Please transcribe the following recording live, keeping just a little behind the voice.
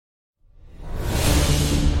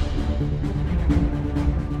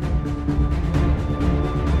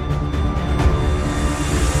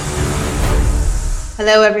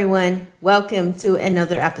Hello, everyone. Welcome to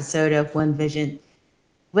another episode of One Vision.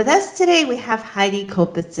 With us today, we have Heidi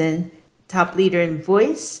Kopitson, top leader in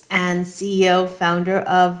voice and CEO, founder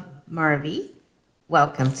of Marvi.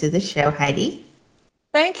 Welcome to the show, Heidi.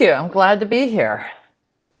 Thank you. I'm glad to be here.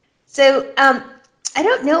 So, I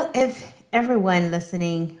don't know if everyone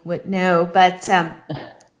listening would know, but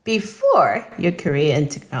before your career in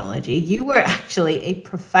technology, you were actually a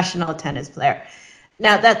professional tennis player.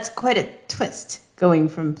 Now, that's quite a twist going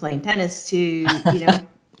from playing tennis to,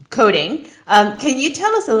 coding. Can you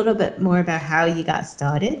tell us a little bit more about how you got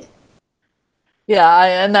started?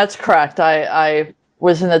 Yeah, and that's correct. I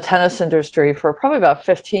was in the tennis industry for probably about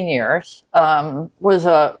 15 years.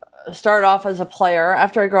 Started off as a player.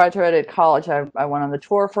 After I graduated college, I went on the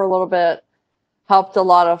tour for a little bit, helped a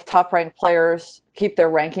lot of top-ranked players keep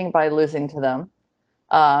their ranking by losing to them.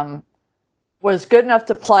 Was good enough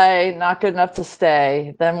to play, not good enough to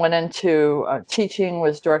stay. Then went into teaching,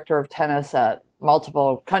 was director of tennis at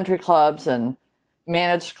multiple country clubs and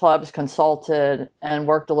managed clubs, consulted, and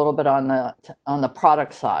worked a little bit on the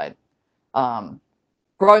product side.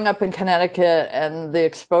 Growing up in Connecticut and the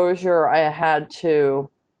exposure I had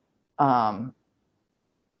to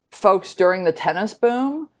folks during the tennis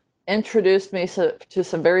boom introduced me to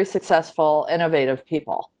some very successful, innovative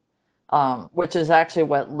people, which is actually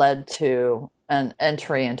what led to an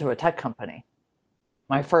entry into a tech company,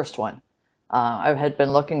 my first one. I had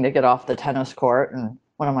been looking to get off the tennis court, and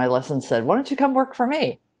one of my lessons said, "Why don't you come work for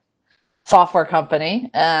me?" Software company.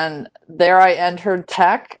 And there I entered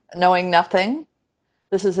tech, knowing nothing.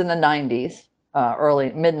 This is in the 90s,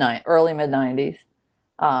 early mid 90s.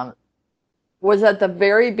 Was at the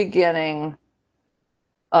very beginning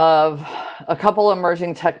of a couple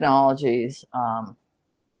emerging technologies,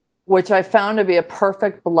 which I found to be a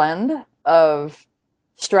perfect blend of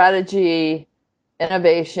strategy,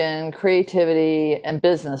 innovation, creativity, and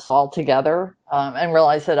business all together, and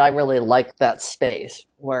realized that I really liked that space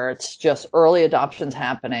where it's just early adoptions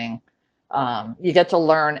happening. You get to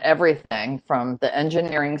learn everything from the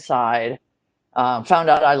engineering side.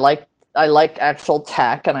 Found out I like actual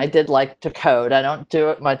tech, and I did like to code. I don't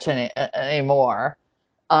do it much anymore.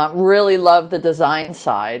 Really love the design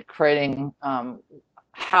side, creating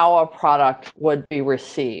how a product would be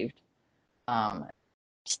received.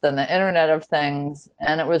 Then the Internet of Things,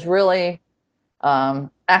 and it was really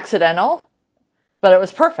accidental, but it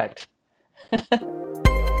was perfect.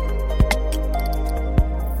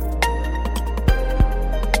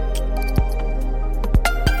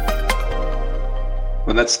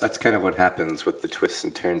 Well, that's kind of what happens with the twists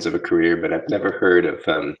and turns of a career. But I've never heard of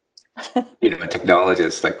a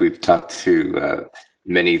technologist like we've talked to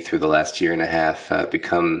many through the last year and a half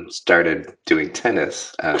started doing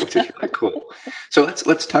tennis, which is really cool. So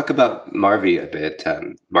let's talk about Marvi a bit.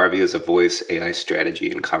 Marvi is a voice AI strategy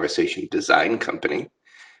and conversation design company.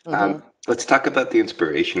 Let's talk about the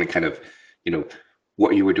inspiration and kind of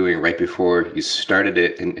what you were doing right before you started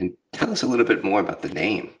it, and tell us a little bit more about the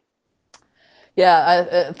name.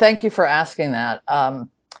 Yeah, thank you for asking that.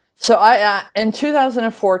 So in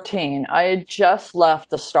 2014, I had just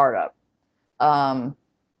left a startup,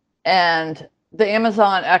 and the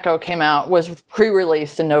Amazon Echo was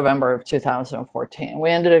pre-released in November of 2014. We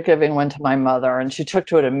ended up giving one to my mother, and she took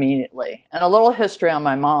to it immediately. And a little history on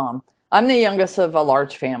my mom. I'm the youngest of a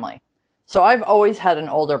large family, so I've always had an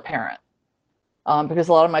older parent, because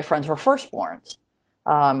a lot of my friends were firstborns.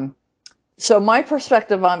 So my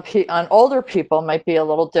perspective on older people might be a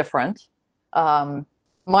little different.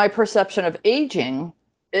 My perception of aging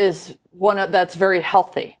is that's very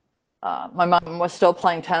healthy. My mom was still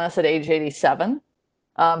playing tennis at age 87,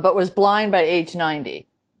 but was blind by age 90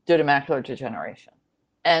 due to macular degeneration.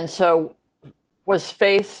 And so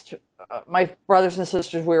my brothers and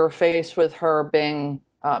sisters, we were faced with her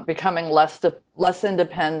becoming less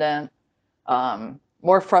independent,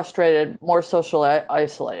 more frustrated, more socially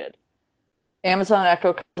isolated. Amazon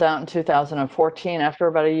Echo comes out in 2014 after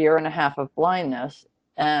about a year and a half of blindness,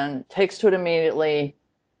 and takes to it immediately,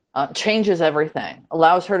 changes everything,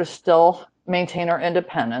 allows her to still maintain her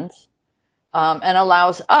independence, and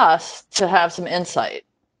allows us to have some insight.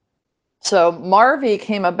 So Marvi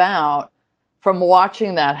came about from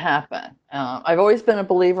watching that happen. I've always been a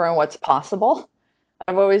believer in what's possible.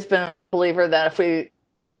 I've always been a believer that if we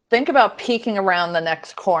think about peeking around the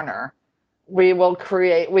next corner, we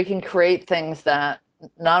can create things that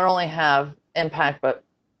not only have impact, but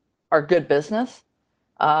are good business.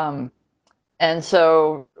 And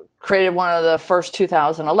so created one of the first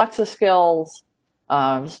 2,000 Alexa skills,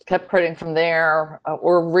 kept creating from there.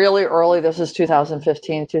 We're really early. This is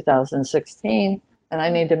 2015, 2016. and I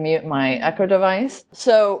need to mute my Echo device.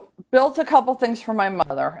 So built a couple things for my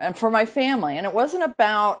mother and for my family. And it wasn't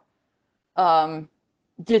about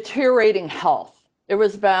deteriorating health. It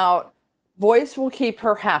was about voice will keep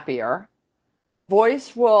her happier.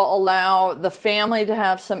 Voice will allow the family to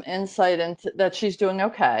have some insight into that she's doing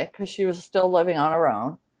okay because she was still living on her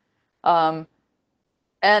own.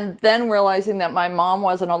 And then realizing that my mom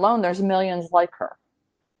wasn't alone, there's millions like her.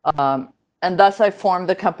 And thus I formed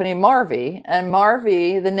the company Marvi. And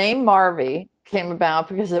Marvi, the name Marvi came about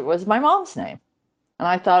because it was my mom's name. And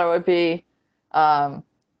I thought it would be,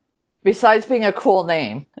 besides being a cool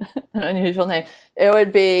name, an unusual name, it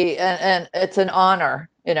would be, and it's an honor,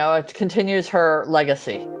 you know, it continues her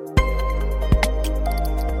legacy.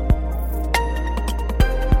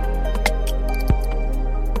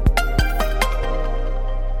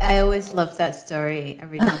 I always love that story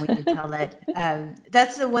every time we tell it.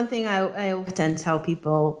 That's the one thing I often tell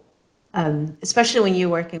people, especially when you're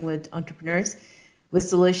working with entrepreneurs with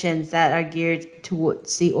solutions that are geared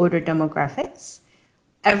towards the older demographics.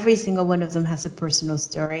 Every single one of them has a personal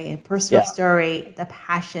story, story, the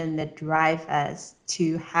passion that drives us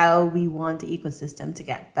to how we want the ecosystem to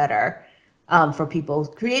get better for people.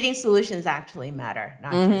 Creating solutions actually matter,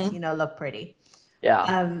 not just, look pretty.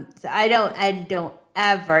 Yeah. So I don't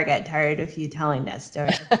ever get tired of you telling that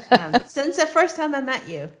story. Since the first time I met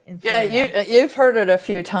you in Florida. Yeah, you've heard it a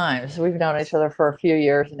few times. We've known each other for a few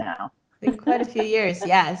years now. Been quite a few years.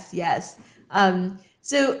 Yes.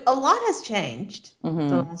 So a lot has changed the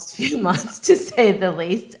last few months, to say the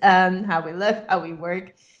least. How we live, how we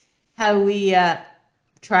work, how we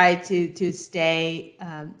try to stay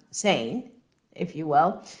sane, if you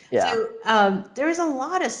will. Yeah. So there's a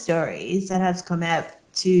lot of stories that have come out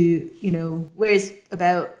to, where it's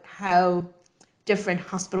about how different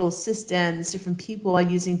hospital systems, different people are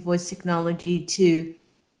using voice technology to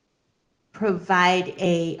provide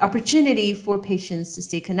a opportunity for patients to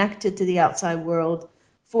stay connected to the outside world,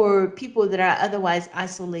 for people that are otherwise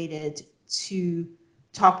isolated to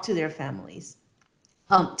talk to their families.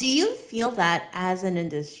 Do you feel that as an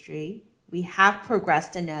industry, we have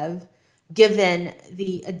progressed enough given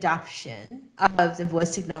the adoption of the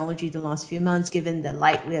voice technology the last few months, given the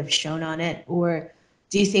light we have shown on it? Or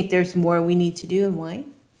do you think there's more we need to do, and why?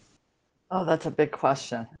 Oh, that's a big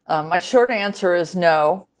question. My short answer is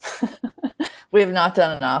no. We have not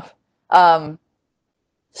done enough.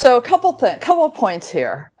 So a couple points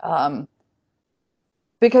here,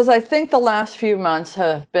 because I think the last few months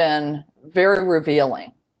have been very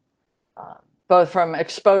revealing, both from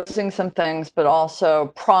exposing some things, but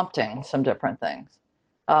also prompting some different things.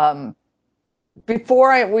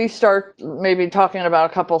 Before we start maybe talking about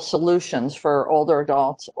a couple solutions for older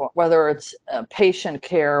adults, whether it's patient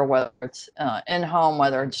care, whether it's in-home,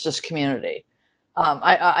 whether it's just community,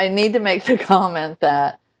 I need to make the comment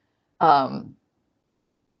that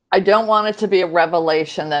I don't want it to be a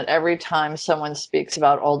revelation that every time someone speaks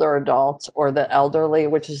about older adults or the elderly,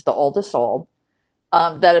 which is the oldest old,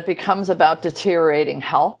 that it becomes about deteriorating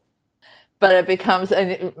health. But it becomes,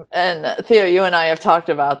 and Theo, you and I have talked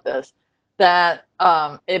about this, that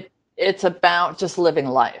it's about just living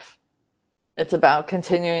life. It's about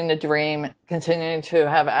continuing to dream, continuing to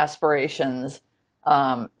have aspirations.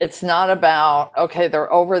 It's not about, okay,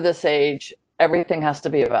 they're over this age, everything has to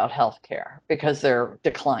be about healthcare because they're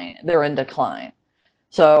in decline.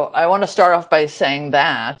 So I want to start off by saying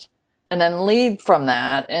that, and then lead from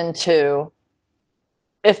that into,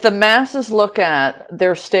 if the masses look at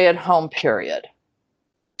their stay-at-home period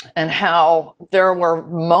and how there were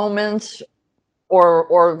moments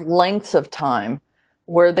or lengths of time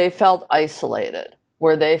where they felt isolated,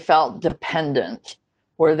 where they felt dependent,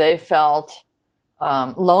 where they felt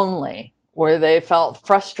lonely, where they felt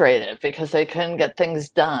frustrated because they couldn't get things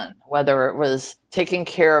done, whether it was taking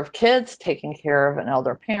care of kids, taking care of an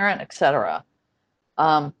elder parent, etc.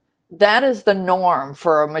 That is the norm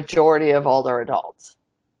for a majority of older adults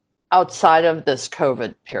outside of this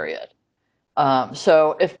COVID period.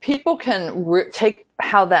 So if people can take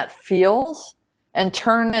how that feels and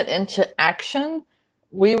turn it into action,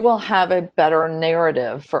 we will have a better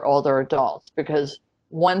narrative for older adults. Because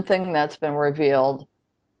one thing that's been revealed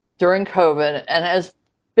during COVID and has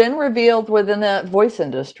been revealed within the voice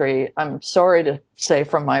industry, I'm sorry to say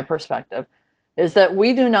from my perspective, is that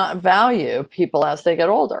we do not value people as they get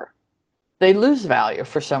older. They lose value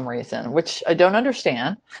for some reason, which I don't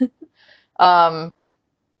understand.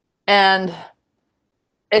 And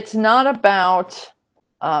it's not about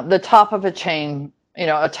the top of a chain,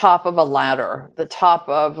 a top of a ladder, the top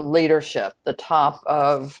of leadership, the top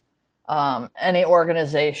of any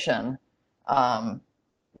organization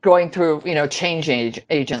going through, change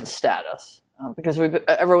agent status. because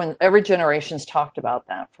every generation's talked about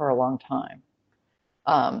that for a long time.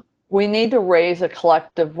 We need to raise a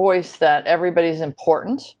collective voice that everybody's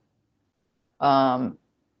important.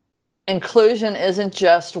 Inclusion isn't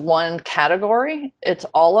just one category; it's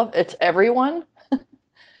everyone.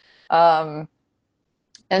 And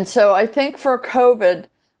so I think for COVID,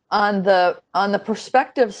 on the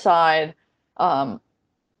perspective side,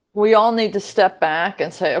 we all need to step back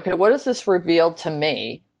and say, okay, what does this reveal to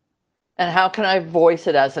me? And how can I voice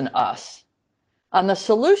it as an us? On the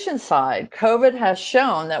solution side, COVID has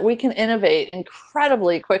shown that we can innovate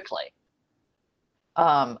incredibly quickly.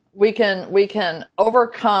 We can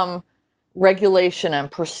overcome regulation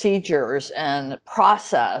and procedures and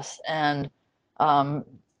process and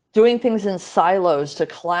doing things in silos to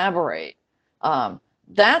collaborate.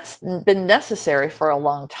 That's been necessary for a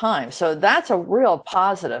long time. So that's a real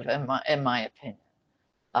positive in my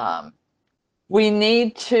opinion. We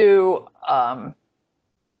need to,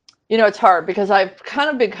 it's hard because I've kind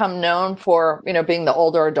of become known for, being the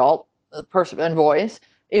older adult person and voice,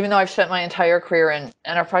 even though I've spent my entire career in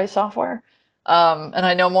enterprise software. And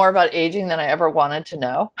I know more about aging than I ever wanted to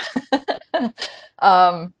know.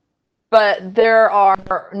 But there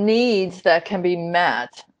are needs that can be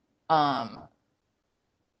met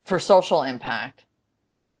for social impact.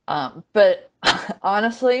 But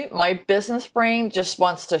honestly, my business brain just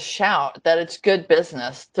wants to shout that it's good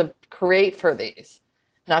business to create for these,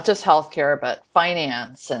 not just healthcare, but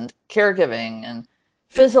finance and caregiving and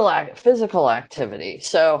physical activity.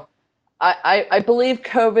 So I believe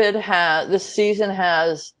this season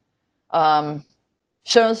has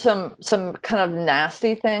shown some kind of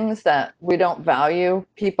nasty things that we don't value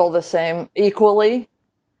people the same equally,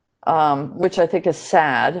 which I think is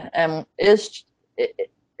sad and is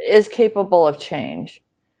capable of change.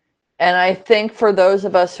 And I think for those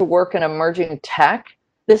of us who work in emerging tech,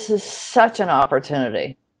 this is such an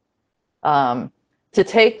opportunity to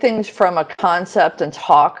take things from a concept and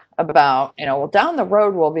talk about, well, down the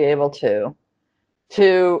road we'll be able to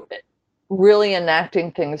really enacting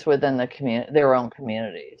things within their own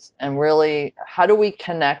communities, and really, how do we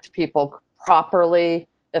connect people properly,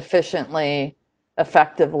 efficiently,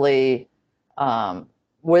 effectively,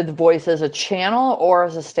 with voice as a channel or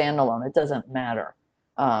as a standalone? It doesn't matter.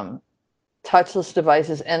 Touchless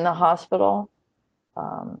devices in the hospital,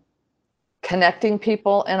 connecting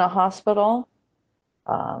people in a hospital.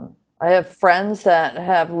 I have friends that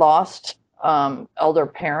have lost elder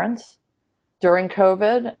parents during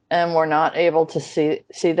COVID and were not able to see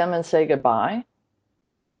them and say goodbye.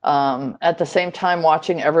 At the same time,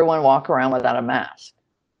 watching everyone walk around without a mask.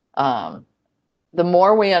 The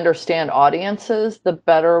more we understand audiences, the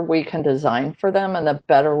better we can design for them and the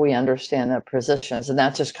better we understand their positions. And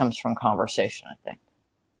that just comes from conversation, I think.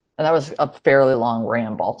 And that was a fairly long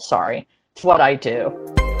ramble. Sorry. It's what I do.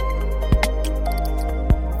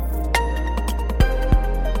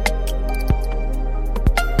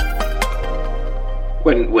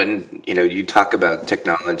 When you talk about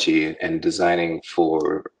technology and designing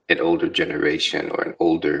for an older generation or an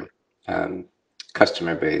older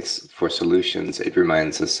customer base for solutions, it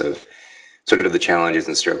reminds us of sort of the challenges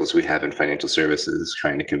and struggles we have in financial services,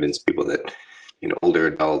 trying to convince people that older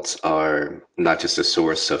adults are not just a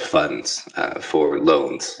source of funds for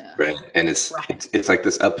loans, right? And it's like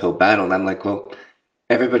this uphill battle, and I'm like, well,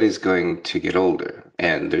 everybody's going to get older,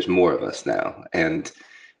 and there's more of us now, and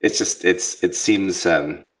it seems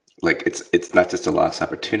like it's not just a lost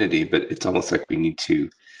opportunity, but it's almost like we need to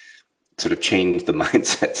sort of change the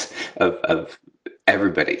mindsets of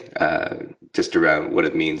everybody just around what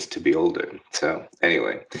it means to be older. So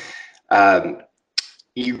anyway,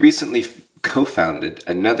 you recently co-founded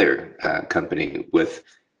another company with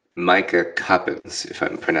Micah Coppins, if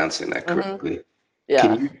I'm pronouncing that correctly. Mm-hmm.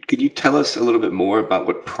 Yeah. Can you tell us a little bit more about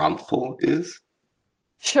what Promptful is?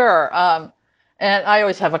 Sure. And I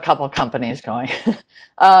always have a couple of companies going.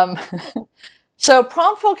 So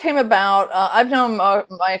Promptful came about. I've known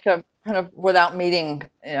Micah kind of without meeting,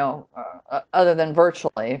 other than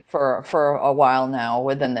virtually for a while now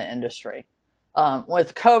within the industry.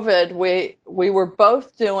 With COVID, we were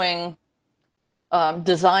both doing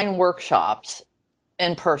design workshops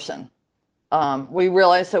in person. We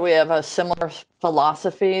realized that we have a similar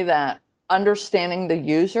philosophy that understanding the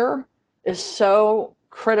user is so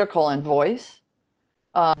critical in voice.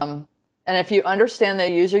 And if you understand the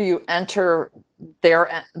user, you enter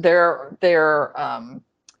their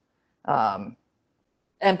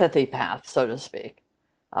empathy path, so to speak.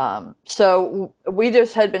 So we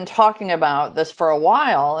just had been talking about this for a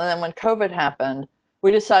while, and then when COVID happened,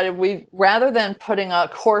 we decided rather than putting a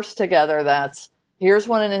course together that's here's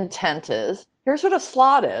what an intent is, here's what a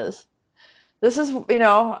slot is, this is,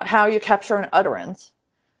 how you capture an utterance.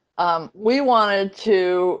 We wanted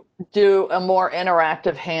to do a more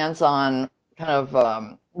interactive, hands-on kind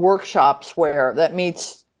of workshops where that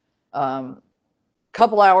meets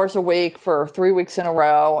couple hours a week for 3 weeks in a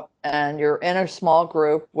row, and you're in a small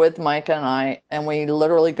group with Micah and I, and we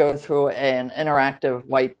literally go through an interactive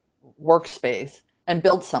white workspace and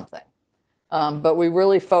build something. But we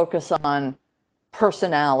really focus on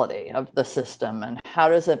personality of the system and how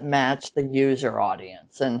does it match the user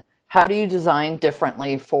audience, and how do you design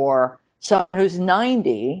differently for someone who's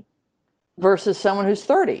 90 versus someone who's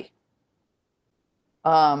 30?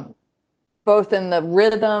 Both in the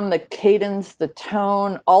rhythm, the cadence, the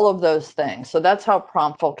tone, all of those things. So that's how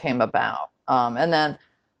Promptful came about. And then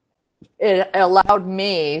it allowed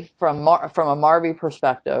me, from a Marby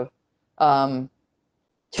perspective, to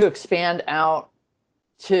expand out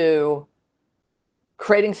to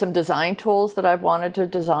creating some design tools that I've wanted to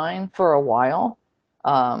design for a while,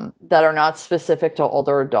 that are not specific to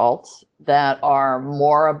older adults, that are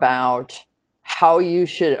more about how you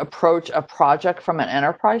should approach a project from an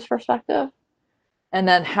enterprise perspective, and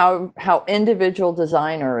then how individual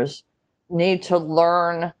designers need to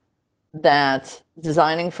learn that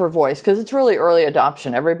designing for voice, because it's really early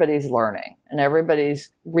adoption. Everybody's learning and everybody's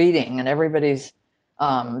reading and everybody's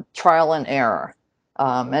trial and error.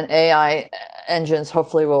 And AI engines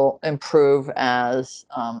hopefully will improve as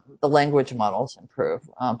the language models improve,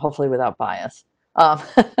 hopefully without bias.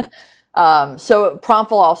 So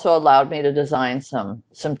Promptful also allowed me to design some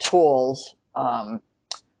tools,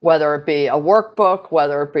 whether it be a workbook,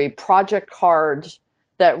 whether it be project cards,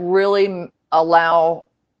 that really allow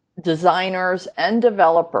designers and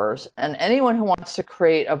developers and anyone who wants to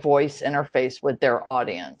create a voice interface with their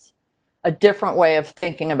audience a different way of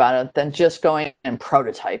thinking about it than just going and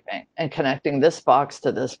prototyping and connecting this box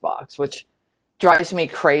to this box, which drives me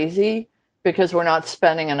crazy because we're not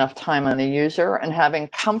spending enough time on the user. And having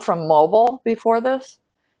come from mobile before this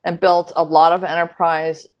and built a lot of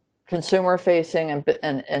enterprise consumer facing and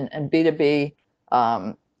B2B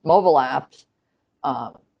mobile apps,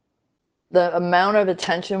 the amount of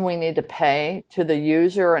attention we need to pay to the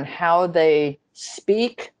user and how they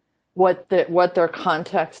speak, what their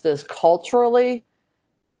context is culturally,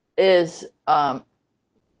 is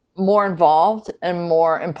more involved and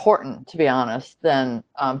more important, to be honest, than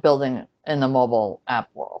building in the mobile app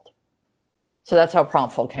world. So that's how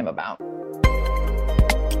Promptful came about.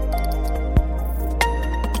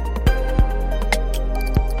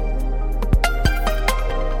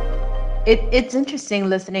 It's interesting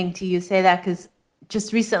listening to you say that, because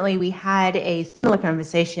just recently we had a similar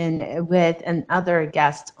conversation with another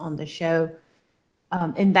guest on the show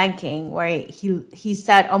in banking, where he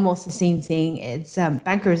said almost the same thing. It's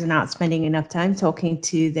bankers are not spending enough time talking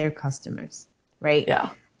to their customers, right?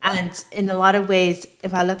 Yeah. And in a lot of ways,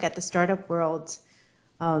 if I look at the startup world,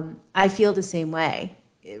 I feel the same way,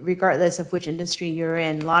 regardless of which industry you're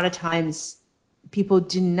in. A lot of times people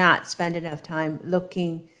do not spend enough time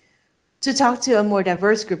looking to talk to a more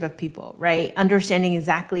diverse group of people, right? Understanding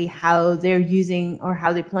exactly how they're using or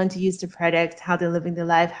how they plan to use the product, how they're living their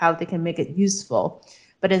life, how they can make it useful.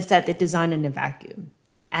 But instead they design in a vacuum.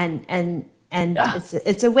 And yeah.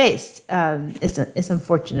 It's a waste. It's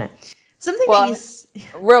unfortunate. Something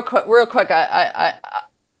real quick,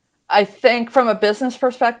 I think from a business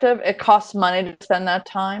perspective, it costs money to spend that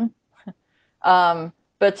time.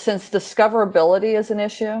 But since discoverability is an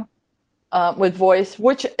issue, with voice,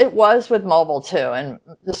 which it was with mobile too, and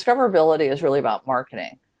discoverability is really about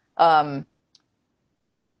marketing. The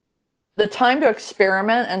time to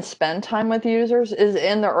experiment and spend time with users is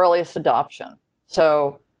in the earliest adoption.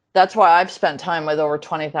 So that's why I've spent time with over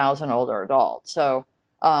 20,000 older adults. So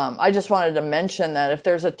I just wanted to mention that if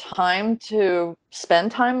there's a time to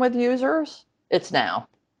spend time with users, it's now.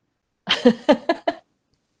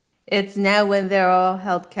 It's now when they're all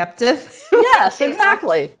held captive. Yes,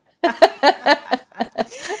 exactly.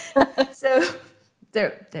 So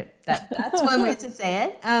that's one way to say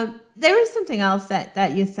it. There was something else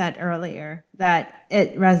that you said earlier that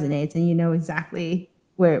it resonates, and you know exactly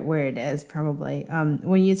where it is probably.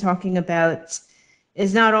 When you're talking about,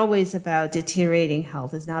 it's not always about deteriorating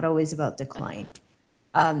health, it's not always about decline.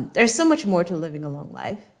 There's so much more to living a long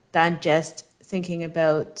life than just thinking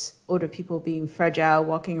about older people being fragile,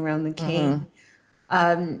 walking around the cane,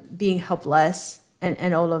 being helpless,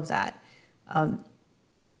 and all of that.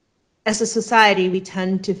 As a society, we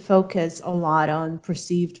tend to focus a lot on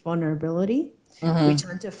perceived vulnerability. We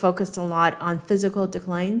tend to focus a lot on physical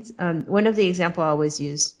declines. One of the examples I always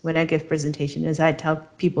use when I give presentation is I tell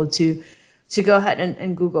people to go ahead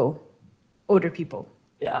and Google older people.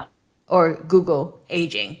 Yeah. Or Google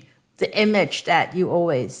aging. the image that you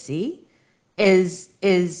always see is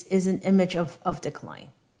an image of decline.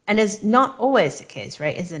 And it's not always the case,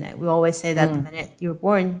 right? Isn't it? We always say that the minute you were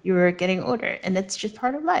born, you were getting older, and that's just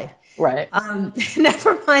part of life. Right.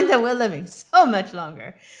 Never mind that we're living so much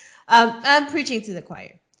longer. I'm preaching to the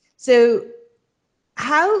choir. So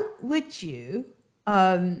how would you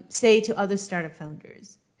say to other startup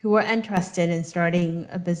founders who are interested in starting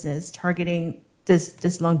a business targeting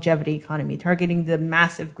this longevity economy, targeting the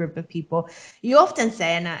massive group of people? You often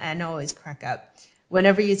say, and I always crack up,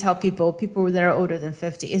 whenever you tell people that are older than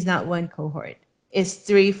 50 is not one cohort, it's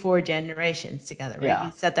 3-4 generations together, right? Yeah.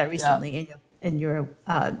 You said that recently in your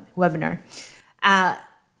webinar.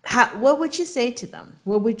 What would you say to them?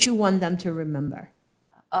 What would you want them to remember?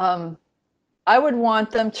 I would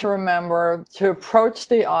want them to remember to approach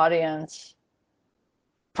the audience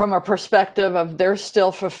from a perspective of they're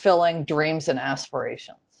still fulfilling dreams and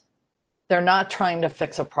aspirations. They're not trying to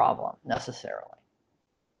fix a problem necessarily.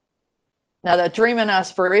 Now, that dream and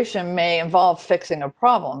aspiration may involve fixing a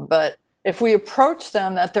problem, but if we approach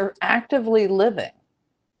them that they're actively living,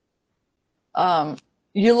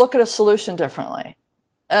 you look at a solution differently.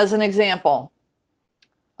 As an example,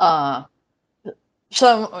 and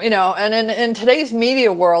in today's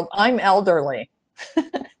media world, I'm elderly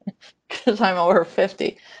because I'm over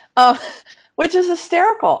 50, which is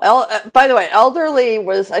hysterical. By the way, elderly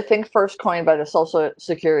was, I think, first coined by the Social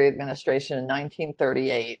Security Administration in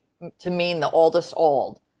 1938 to mean the oldest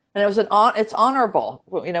old. And it's honorable.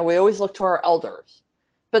 We always look to our elders.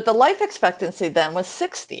 But the life expectancy then was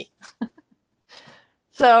 60.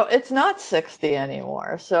 So it's not 60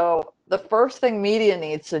 anymore. So the first thing media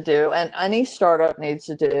needs to do, and any startup needs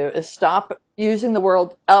to do, is stop using the word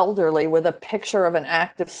elderly with a picture of an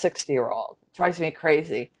active 60-year-old. It drives me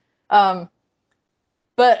crazy. But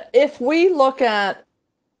if we look at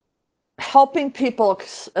helping people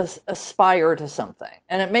aspire to something,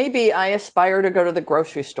 and it may be I aspire to go to the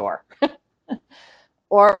grocery store,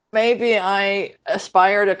 or maybe I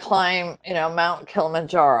aspire to climb, Mount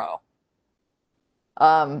Kilimanjaro.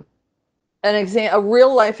 A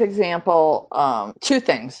real life example, two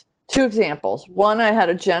examples. One, I had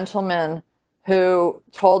a gentleman who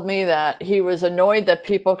told me that he was annoyed that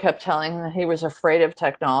people kept telling him that he was afraid of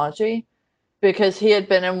technology because he had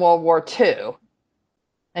been in World War II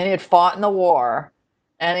and he had fought in the war.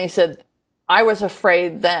 And he said, I was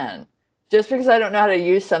afraid then. Just because I don't know how to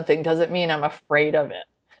use something doesn't mean I'm afraid of it.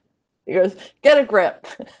 He goes, get a grip.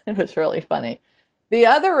 It was really funny. The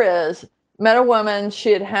other is, met a woman,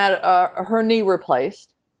 she had her knee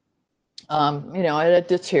replaced. It had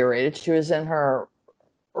deteriorated. She was in her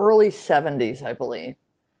early 70s, I believe.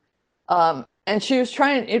 And she was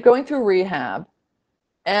going through rehab.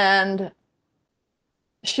 And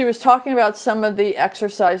she was talking about some of the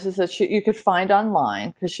exercises that you could find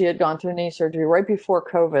online because she had gone through knee surgery right before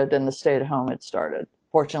COVID and the stay-at-home had started.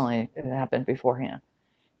 Fortunately, it happened beforehand.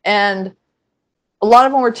 And a lot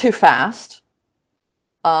of them were too fast.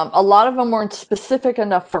 A lot of them weren't specific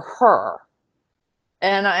enough for her.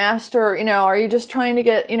 And I asked her, are you just trying to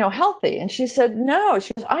get, healthy? And she said, no.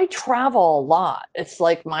 She goes, I travel a lot. It's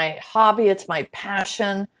like my hobby. It's my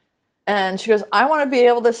passion. And she goes, I want to be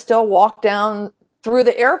able to still walk down through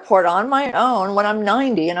the airport on my own when I'm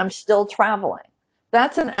 90 and I'm still traveling.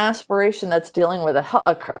 That's an aspiration that's dealing with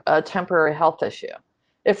a temporary health issue.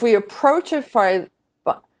 If we approach it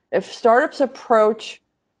if startups approach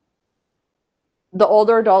the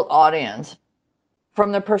older adult audience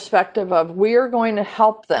from the perspective of we are going to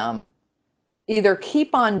help them either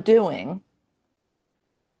keep on doing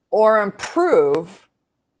or improve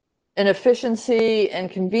in efficiency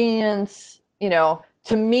and convenience,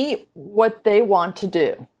 to meet what they want to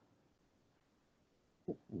do,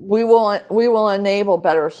 we will enable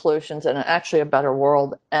better solutions and actually a better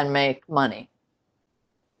world and make money,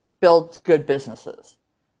 build good businesses.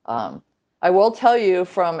 I will tell you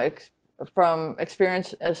from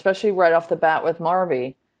experience, especially right off the bat with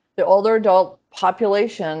Marvy, the older adult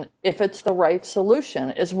population, if it's the right solution,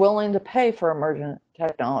 is willing to pay for emergent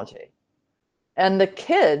technology. And the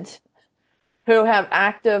kids who have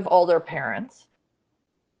active older parents,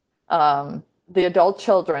 the adult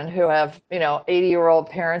children who have, 80-year-old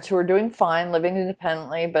parents who are doing fine, living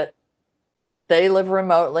independently, but they live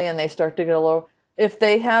remotely and they start to get a little, if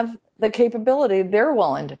they have the capability, they're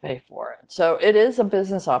willing to pay for it. So it is a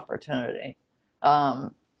business opportunity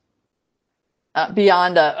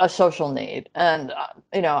beyond a social need. And,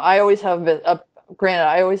 I always have granted,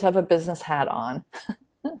 I always have a business hat on.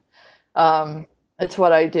 It's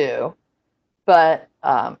what I do. But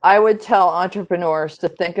I would tell entrepreneurs to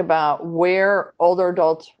think about where older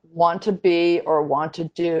adults want to be or want to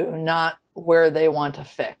do, not where they want to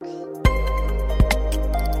fix.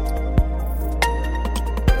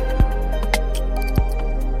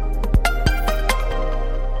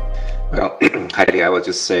 Well, Heidi, I would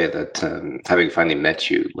just say that having finally met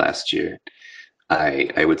you last year,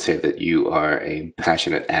 I would say that you are a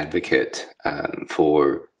passionate advocate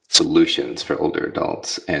for solutions for older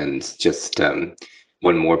adults, and just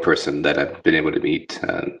one more person that I've been able to meet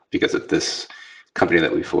because of this company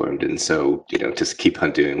that we formed. And so, just keep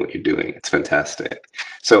on doing what you're doing. It's fantastic.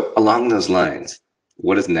 So along those lines,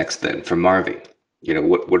 what is next then for Marvy?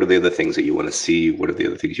 What are the other things that you want to see? What are the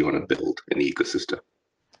other things you want to build in the ecosystem?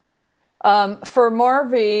 For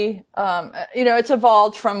Marvy, it's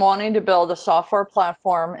evolved from wanting to build a software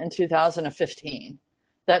platform in 2015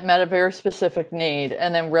 that met a very specific need,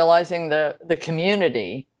 and then realizing the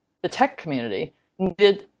community, the tech community,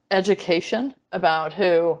 needed education about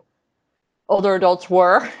who older adults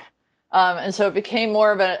were. And so it became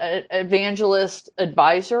more of an evangelist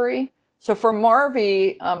advisory. So for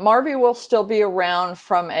Marvy, Marvy will still be around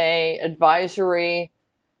from a advisory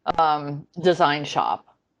design shop.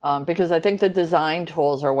 Because I think the design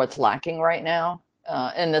tools are what's lacking right now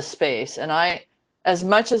in this space. And as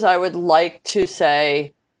much as I would like to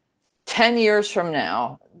say 10 years from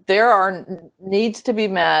now, there are needs to be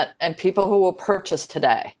met and people who will purchase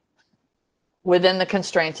today within the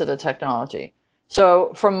constraints of the technology.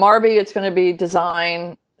 So from Marvy, it's going to be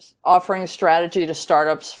design, offering strategy to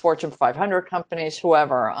startups, Fortune 500 companies,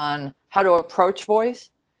 whoever, on how to approach voice.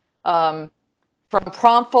 From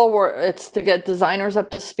Promptful, where it's to get designers up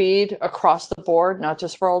to speed across the board, not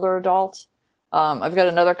just for older adults. I've got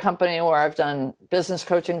another company where I've done business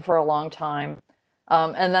coaching for a long time.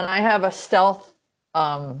 And then I have a stealth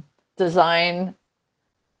design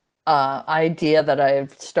idea that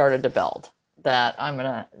I've started to build that I'm going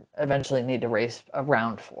to eventually need to raise a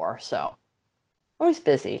round for. So always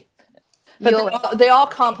busy. But they all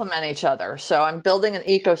complement each other. So I'm building an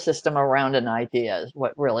ecosystem around an idea is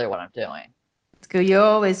what I'm doing. You're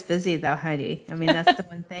always busy though, Heidi. I mean, that's the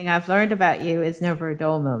one thing I've learned about you is never a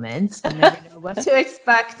dull moment. You never know what to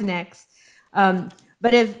expect next.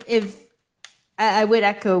 But if I would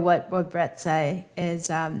echo what Brett say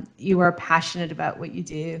is you are passionate about what you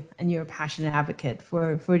do and you're a passionate advocate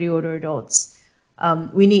for the older adults.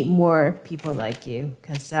 We need more people like you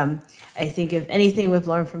because I think if anything we've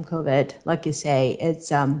learned from COVID, like you say,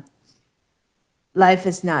 it's life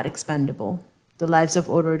is not expendable. The lives of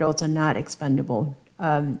older adults are not expendable.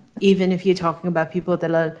 Even if you're talking about people that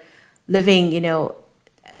are living, 70s,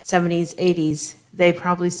 80s, they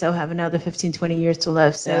probably still have another 15, 20 years to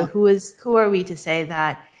live. So who are we to say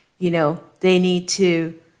that, they need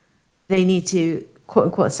to quote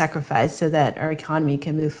unquote sacrifice so that our economy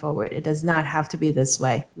can move forward. It does not have to be this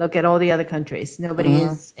way. Look at all the other countries. Nobody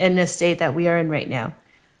is in the state that we are in right now.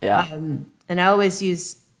 Yeah. And I always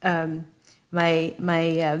use my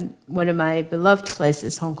one of my beloved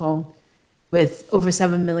places, Hong Kong, with over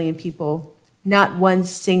 7 million people, not one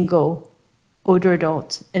single older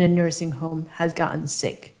adult in a nursing home has gotten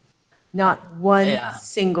sick. Not one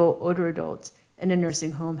single older adult in a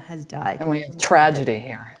nursing home has died. And we have tragedy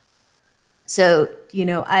here. So,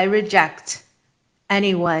 I reject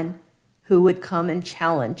anyone who would come and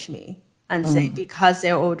challenge me and say, because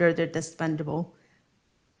they're older, they're expendable.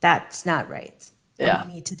 That's not right. Yeah.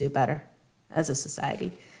 We need to do better as a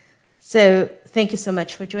society. So thank you so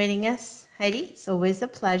much for joining us, Heidi. It's always a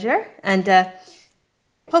pleasure. And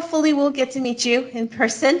hopefully we'll get to meet you in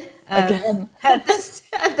person. Again. At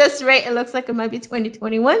this rate, it looks like it might be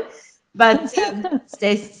 2021. But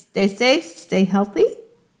stay safe, stay healthy.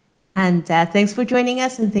 And thanks for joining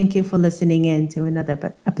us. And thank you for listening in to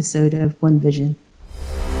another episode of One Vision.